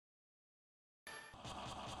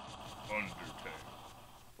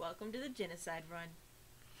welcome to the Genocide Run.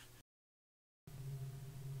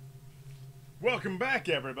 Welcome back,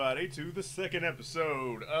 everybody, to the second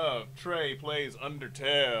episode of Trey Plays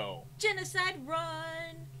Undertale Genocide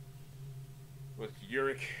Run! with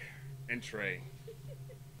Lluric and Trey.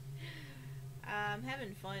 I'm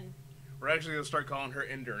having fun. We're actually going to start calling her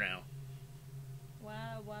Ender now.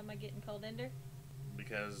 Why am I getting called Ender?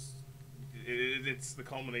 Because it's the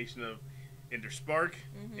culmination of Enderspark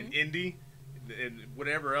and Indy and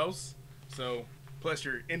whatever else. So, plus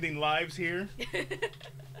you're ending lives here.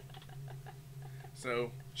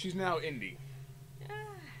 So, she's now Indy.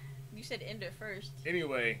 You said Ender first.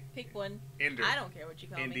 Anyway. Pick one. Ender. I don't care what you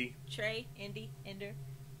call Indy. me. Trey, Indy, Ender.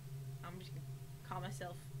 I'm just going to call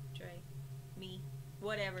myself Trey. Me.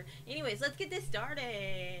 Whatever. Anyways, let's get this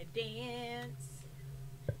started. Dance.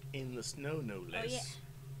 In the snow, no less.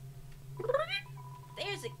 Oh, yeah.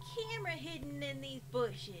 There's a camera hidden in these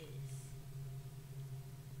bushes.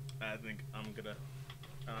 I think I'm gonna...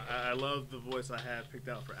 I love the voice I have picked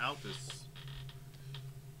out for Altus.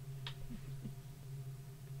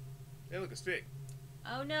 Hey, look, a stick.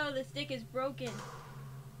 Oh no, the stick is broken.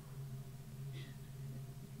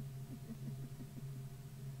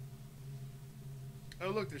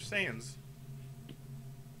 Oh, look, there's sands.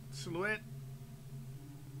 Silhouette.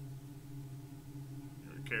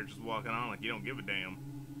 Your character's walking on like you don't give a damn.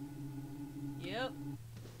 Yep.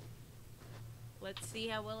 Let's see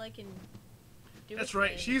how well I can do it. That's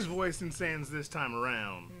right, she's voicing sands this time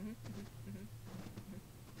around.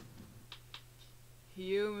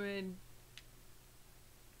 Human,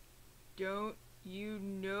 don't you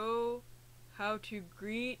know how to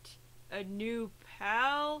greet a new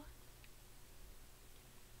pal?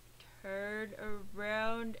 Turn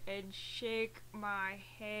around and shake my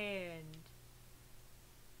hand.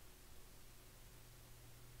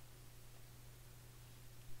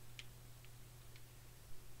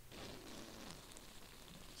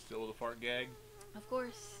 Still with a fart gag? Of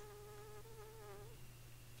course.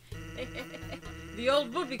 The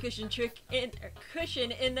old whoopee cushion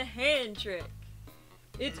cushion in the hand trick.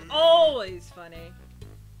 It's always funny.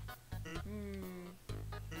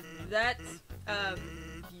 That's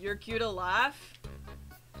your cue to laugh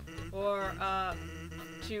or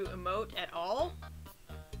to emote at all.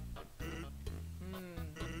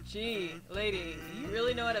 Gee, lady, you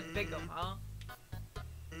really know how to pick 'em, huh?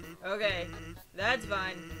 Okay, that's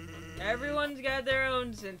fine. Everyone's got their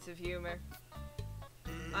own sense of humor.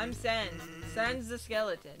 I'm Sans the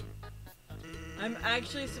skeleton. I'm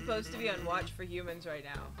actually supposed to be on watch for humans right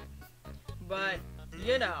now. But,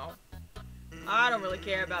 you know, I don't really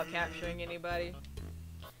care about capturing anybody.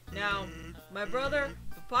 Now, my brother,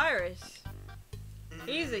 Papyrus,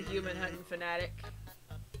 he's a human hunting fanatic.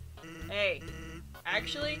 Hey,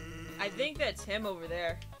 actually, I think that's him over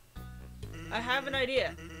there. I have an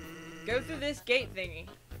idea. Go through this gate thingy.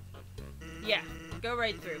 Yeah, go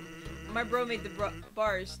right through. My bro made the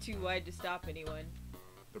bars too wide to stop anyone.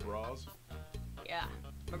 The bras? Yeah,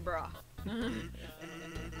 my bra.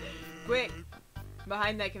 Quick!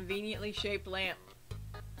 Behind that conveniently shaped lamp.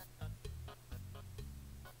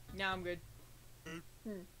 Now I'm good.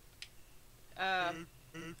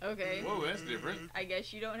 Okay. Whoa, that's different. I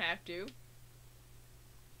guess you don't have to.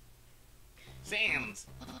 Sans,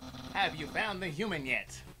 have you found the human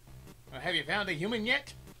yet? Have you found a human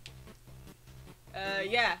yet?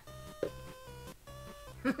 Yeah.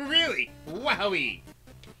 Really? Wowie!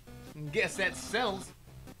 Guess that sells.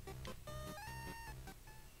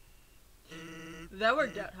 That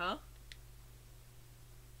worked out, huh?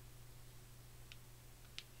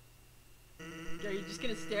 Are you just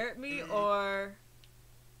gonna stare at me, or...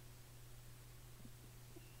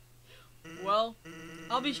 Well,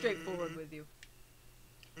 I'll be straightforward with you.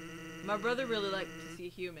 My brother really liked to see a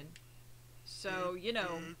human. So, you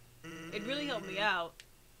know, it'd really help me out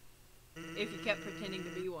if you kept pretending to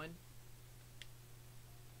be one.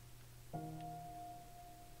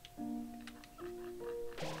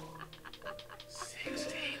 16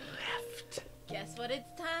 left. Guess what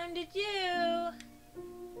it's time to do?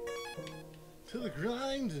 To the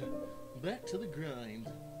grind. Back to the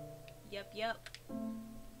grind. Yep.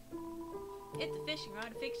 Hit the fishing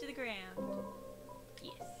rod affixed to the ground.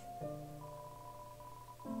 Yes.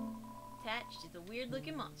 Attached is a weird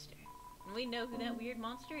looking monster. And we know who that weird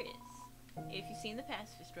monster is. If you've seen the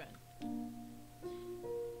pacifist run.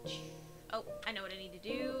 Oh, I know what I need to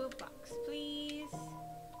do. Box, please.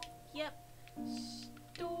 Yep.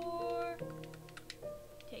 Store.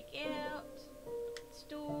 Take out.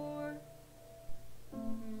 Store.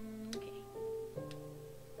 Okay.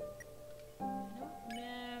 I don't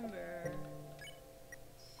remember.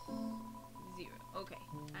 0. Okay,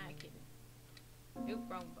 I can. Oop,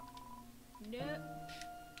 wrong button. No.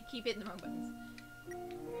 Keep hitting the wrong buttons.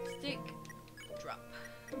 Stick. Drop.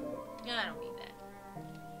 No, I don't need that.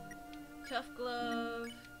 Tough glove.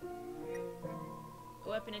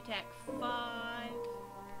 Weapon attack 5.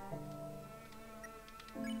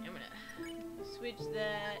 I'm gonna switch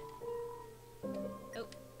that. Oh,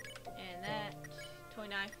 and that toy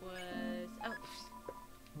knife was. Oh.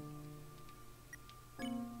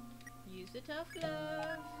 Use the tough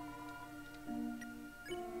glove.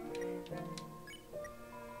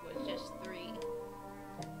 Was just 3.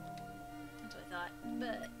 That's what I thought.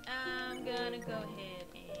 But I'm gonna go ahead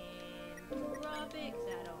and drop it because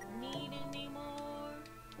I don't need it anymore.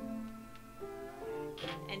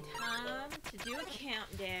 And time to do a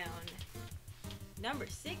countdown. Number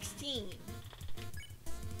 16.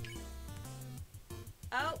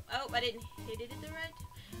 Oh, I didn't hit it at the right.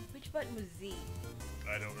 Which button was Z?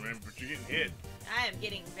 I don't remember, but you're getting hit. I am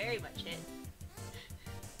getting very much hit.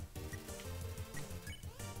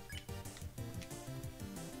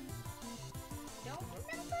 Don't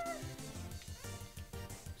remember.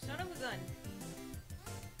 Son of a gun.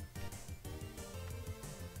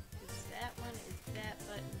 Is that one? Is that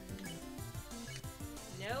button?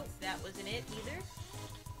 Nope, that wasn't it either.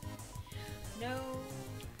 No.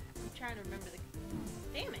 I'm trying to remember the.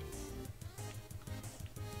 Damn it.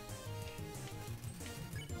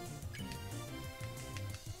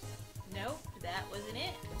 Nope, that wasn't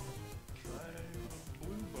it. Try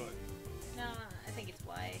blue button. No, I think it's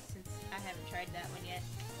Y, since I haven't tried that one yet.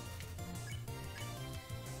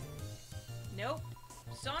 Nope.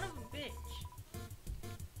 Son of a bitch.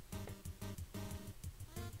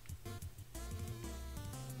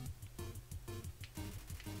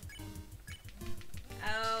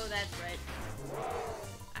 Oh, that's right.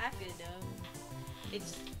 I feel dumb.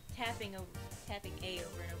 It's tapping A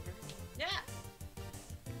over and over. Yeah!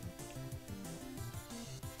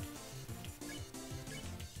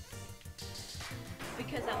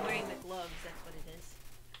 Because I'm wearing the gloves, that's what it is.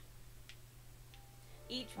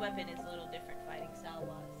 Each weapon is a little different fighting style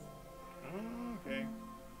wise. Oh, okay.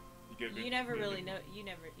 You never really know. You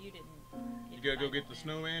didn't. You gotta go get the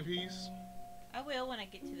snowman piece? I will when I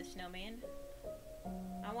get to the snowman.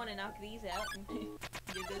 I want to knock these out and get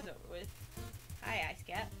this over with. Hi, Ice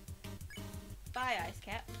Cap. Bye, Ice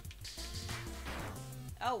Cap.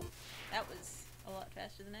 Oh, that was a lot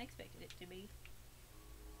faster than I expected it to be.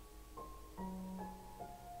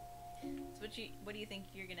 So what do you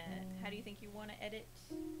think you're gonna? How do you think you want to edit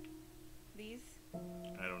these?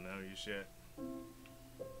 I don't know. You shit.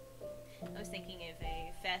 I was thinking of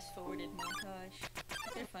a fast-forwarded montage.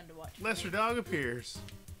 They're fun to watch. Lesser Dog appears.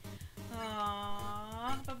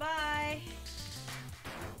 Aww, bye-bye.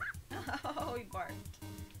 Oh, he barked.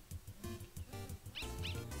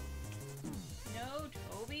 No,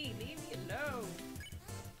 Toby, leave me alone.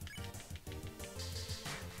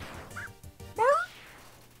 Bark!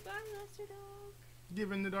 Bye, Lesser Dog.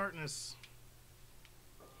 Give in the darkness.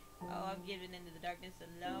 Oh, I've given into the darkness a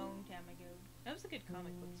long time ago. That was a good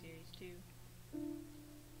comic book series, too.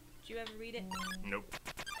 Did you ever read it? Nope.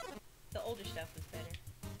 The older stuff was better.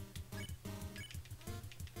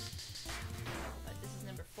 But this is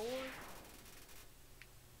number 4.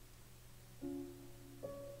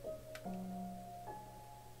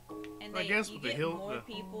 And I guess you with the get hill, more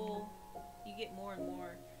people. You get more and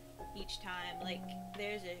more each time. Like,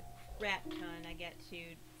 there's a crap ton I get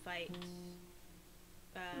to fight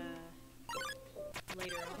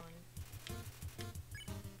later on.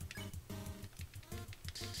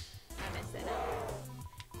 I messed that up.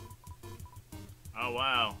 Oh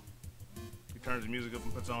wow. He turns the music up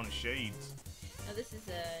and puts on his shades. Now this is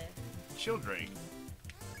a Lluric.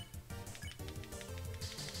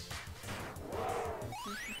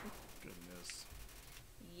 Goodness.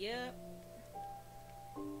 Yep.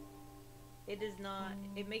 It does not.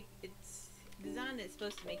 It's designed. It's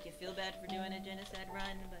supposed to make you feel bad for doing a genocide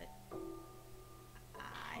run, but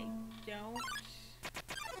I don't.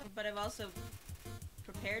 But I've also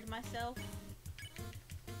prepared myself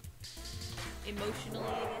emotionally,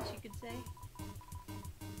 I guess you could say.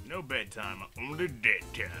 No bedtime, only dead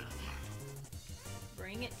time.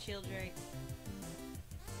 Bring it, children.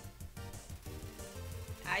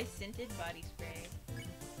 I scented body spray.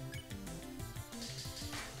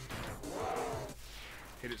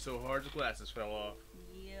 Hit it so hard the glasses fell off.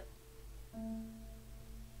 Yep.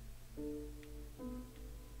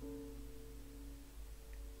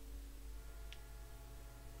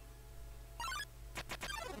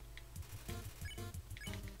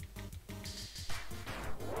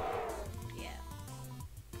 Yeah.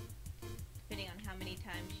 Depending on how many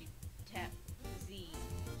times you tap Z, is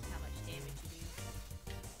how much damage you do.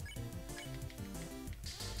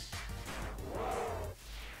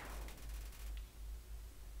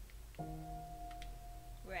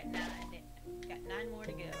 9. Got 9 more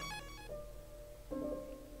to go.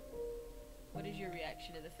 What is your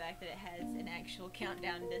reaction to the fact that it has an actual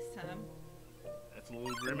countdown this time? That's a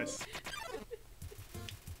little grimace.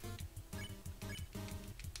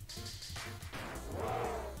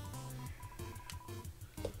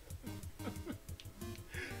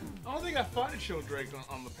 I don't think I fought a Lluric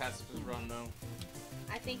on the pacifist run though.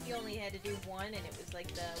 I think you only had to do one, and it was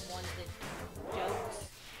like the one that jokes.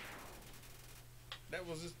 That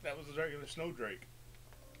was a regular snow drake.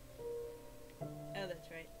 Oh,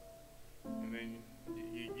 that's right. And then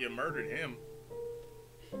you murdered him.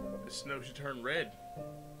 The snow should turn red,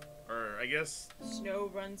 or I guess snow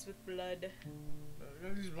runs with blood.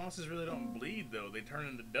 These monsters really don't bleed though; they turn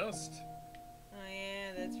into dust. Oh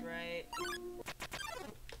yeah, that's right.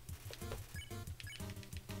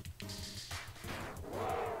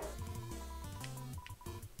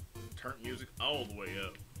 Turn music all the way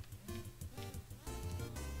up.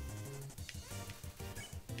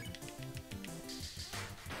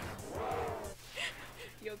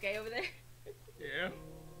 You okay over there? Yeah.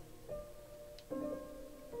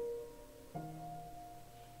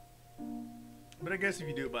 But I guess if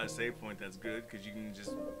you do it by a save point, that's good, because you can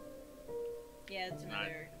just... Yeah, that's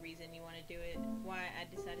another reason you want to do it. Why I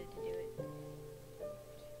decided to do it.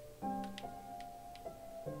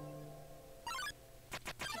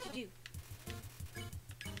 What did you do?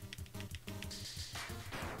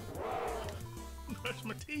 Brush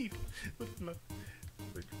my teeth with my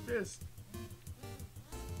fist.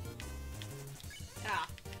 Ah.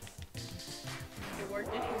 It worked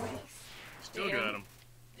anyways. Still got him.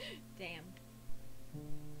 Damn.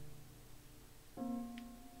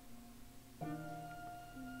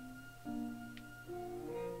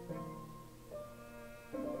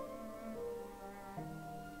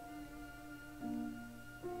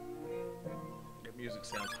 That music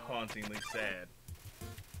sounds hauntingly sad.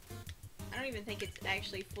 I don't even think it's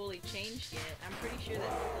actually fully changed yet. I'm pretty sure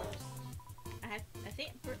that's Phillips.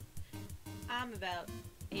 I'm about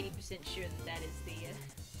 80% sure that is the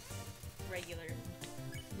regular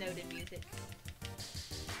Snowden music.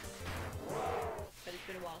 But it's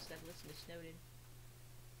been a while since I've listened to Snowden.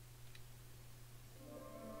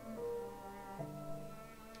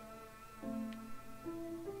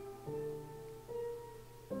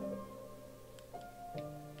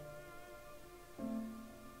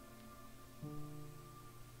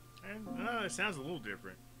 It sounds a little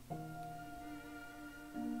different.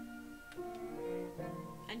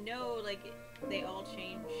 I know, like, they all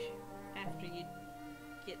change after you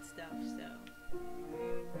get stuff, so...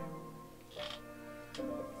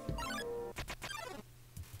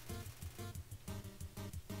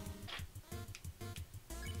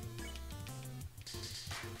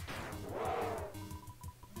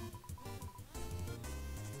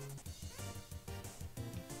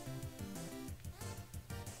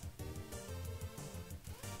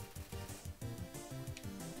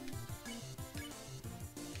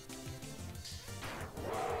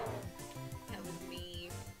 That was me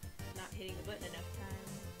not hitting the button enough time.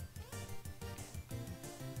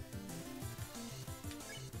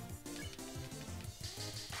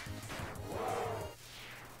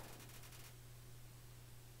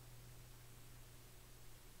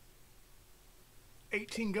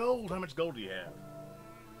 $18 gold. How much gold do you have?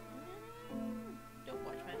 Don't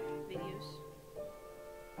watch my videos.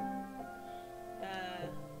 I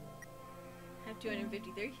have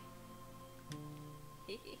 253.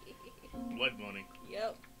 Blood money.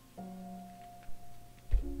 Yep.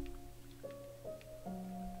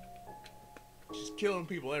 Just killing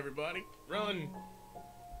people, everybody. Run.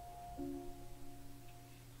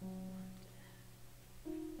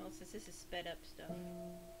 Well, since this is sped up stuff.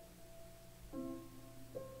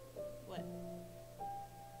 What?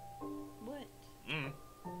 What? Mm.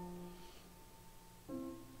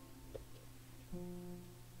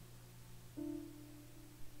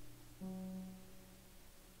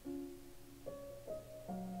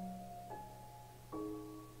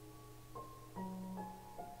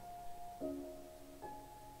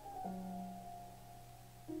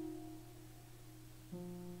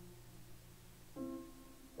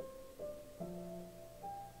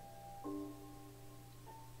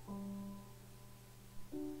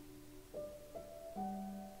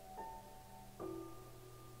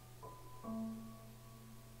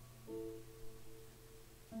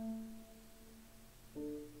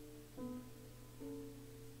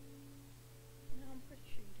 No, I'm pretty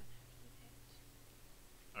sure you don't have to do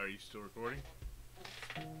that. Are you still recording?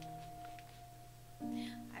 I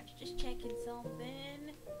was just checking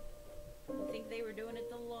something. I think they were doing it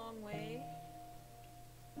the long way.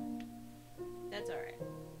 That's alright.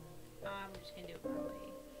 I'm just gonna do it my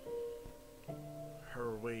way.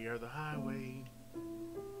 her way or the highway.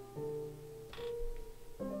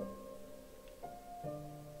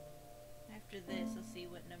 After this, I'll see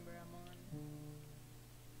what number I'm on.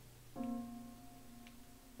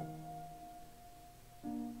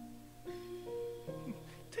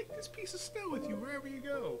 Take this piece of snow with you wherever you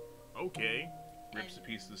go. Okay. Rips a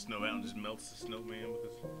piece of the snow out and just melts the snowman with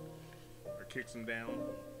his... or kicks him down.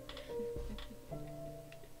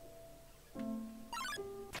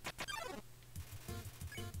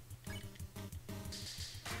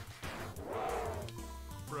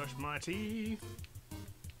 Brush my teeth.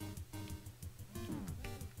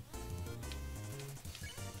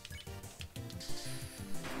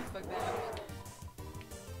 Fuck that.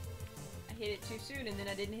 I hit it too soon and then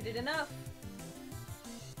I didn't hit it enough.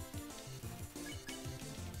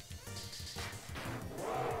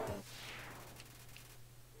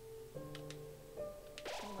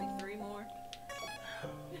 Only 3 more.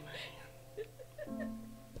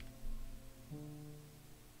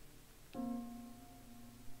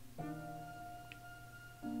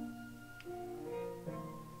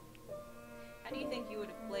 How do you think you would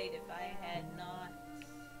have played if I had not,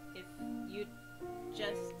 if you'd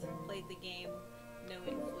just played the game, no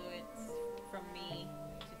influence from me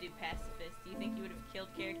to do pacifist? Do you think you would have killed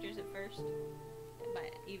characters at first?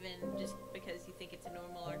 Even just because you think it's a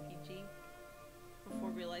normal RPG?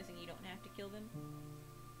 Before realizing you don't have to kill them?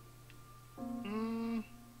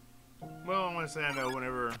 Well, I'm gonna say I know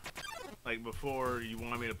whenever, like before you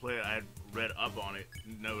wanted me to play it, I had read up on it,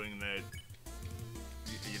 knowing that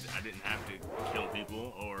I didn't have to kill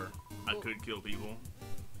people, or I could kill people.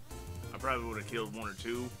 I probably would have killed 1 or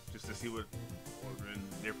 2 just to see what would have been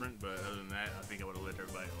different, but other than that, I think I would have left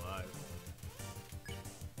everybody alive.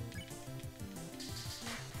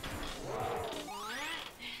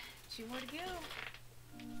 Two more to go.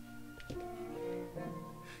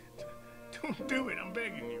 Don't do it, I'm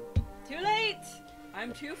begging you. Too late!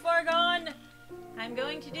 I'm too far gone. I'm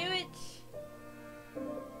going to do it.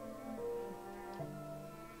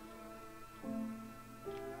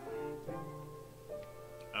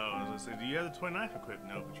 Oh, I was gonna say, do you have the twin knife equipped?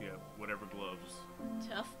 No, but you have whatever gloves.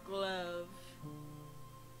 Tough glove.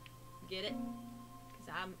 Get it? Because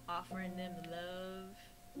I'm offering them love.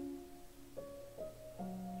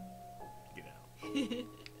 Get out.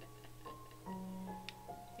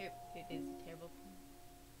 It is a terrible pun.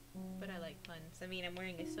 But I like puns. I mean, I'm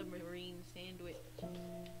wearing a submarine sandwich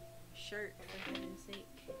shirt, for heaven's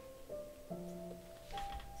sake.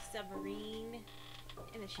 Submarine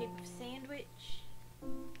in the shape of sandwich.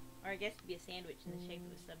 Or I guess it'd be a sandwich in the shape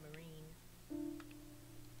of a submarine.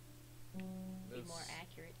 Be more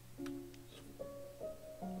accurate.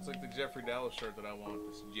 It's like the Jeffrey Dallas shirt that I want,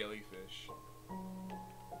 this jellyfish.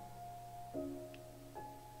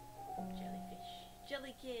 Jellyfish.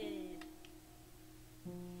 Jelly Kid!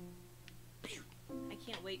 I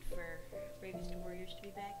can't wait for Bravest Warriors to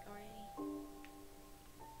be back already.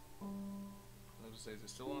 I was gonna say, is it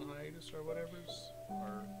still on hiatus or whatever?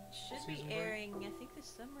 Or should be airing, I think, this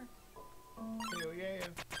summer. Hell yeah.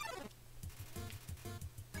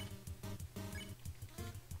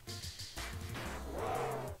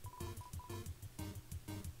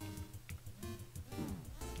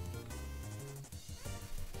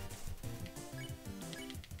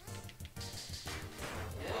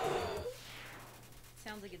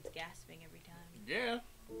 Sounds like it's gasping every time. Yeah.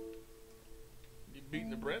 You're beating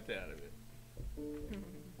the breath out of it.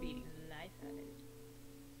 Beating the life out of it.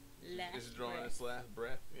 It's drawing its last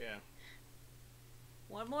breath, yeah.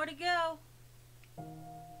 1 more to go.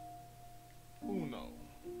 Uno.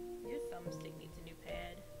 Your thumbstick needs a new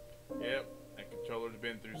pad. Yep, that controller's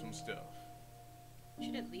been through some stuff. You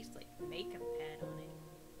should at least, like, make a pad on it.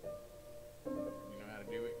 You know how to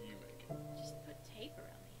do it, you make it. Just put tape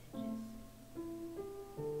around the edges.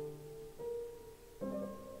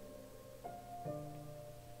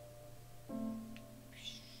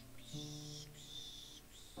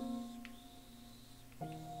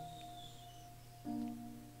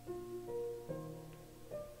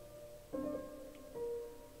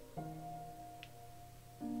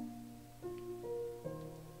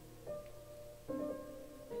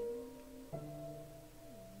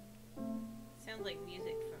 Sounds like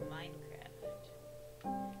music from Minecraft.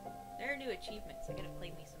 There are new achievements. I gotta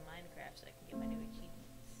play me some Minecraft so I can get my new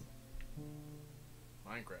achievements.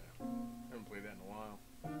 Minecraft. I haven't played that in a while.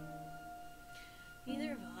 Neither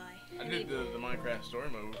have I. I did the Minecraft story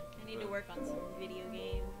mode. I need to work on some video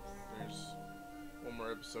games. There's 1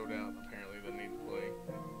 more episode out, apparently, that I need to play.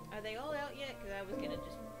 Are they all out yet? Because I was gonna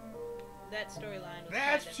just... That storyline was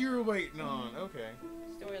That's what you were waiting on, okay.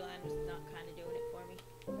 Storyline was not kind of doing it for me.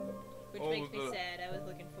 Which makes me sad. I was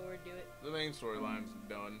looking forward to it. The main storyline's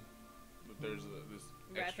done, but there's this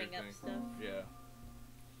extra Wrapping up thing. stuff. Yeah.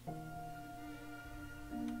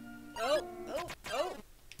 Oh!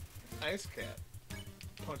 Ice Cap.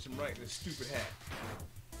 Punch him right in his stupid hat.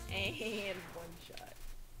 And one shot.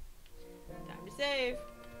 Time to save.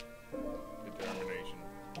 Determination.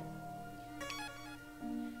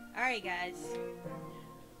 Alright, guys.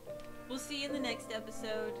 We'll see you in the next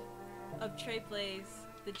episode of Trey Plays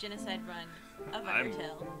the Genocide Run of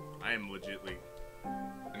Undertale. I am legitly.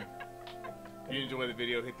 If you enjoy the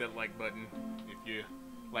video, hit that like button. If you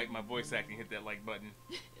like my voice acting, hit that like button.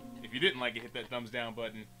 If you didn't like it, hit that thumbs down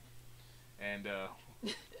button. And,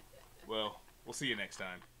 well, we'll see you next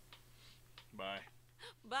time. Bye.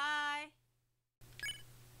 Bye.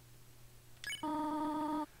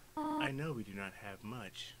 I know we do not have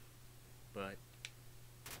much, but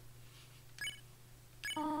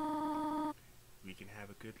we can have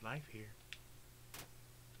a good life here.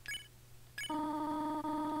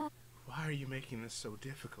 Why are you making this so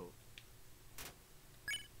difficult?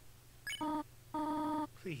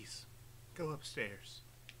 Please, go upstairs.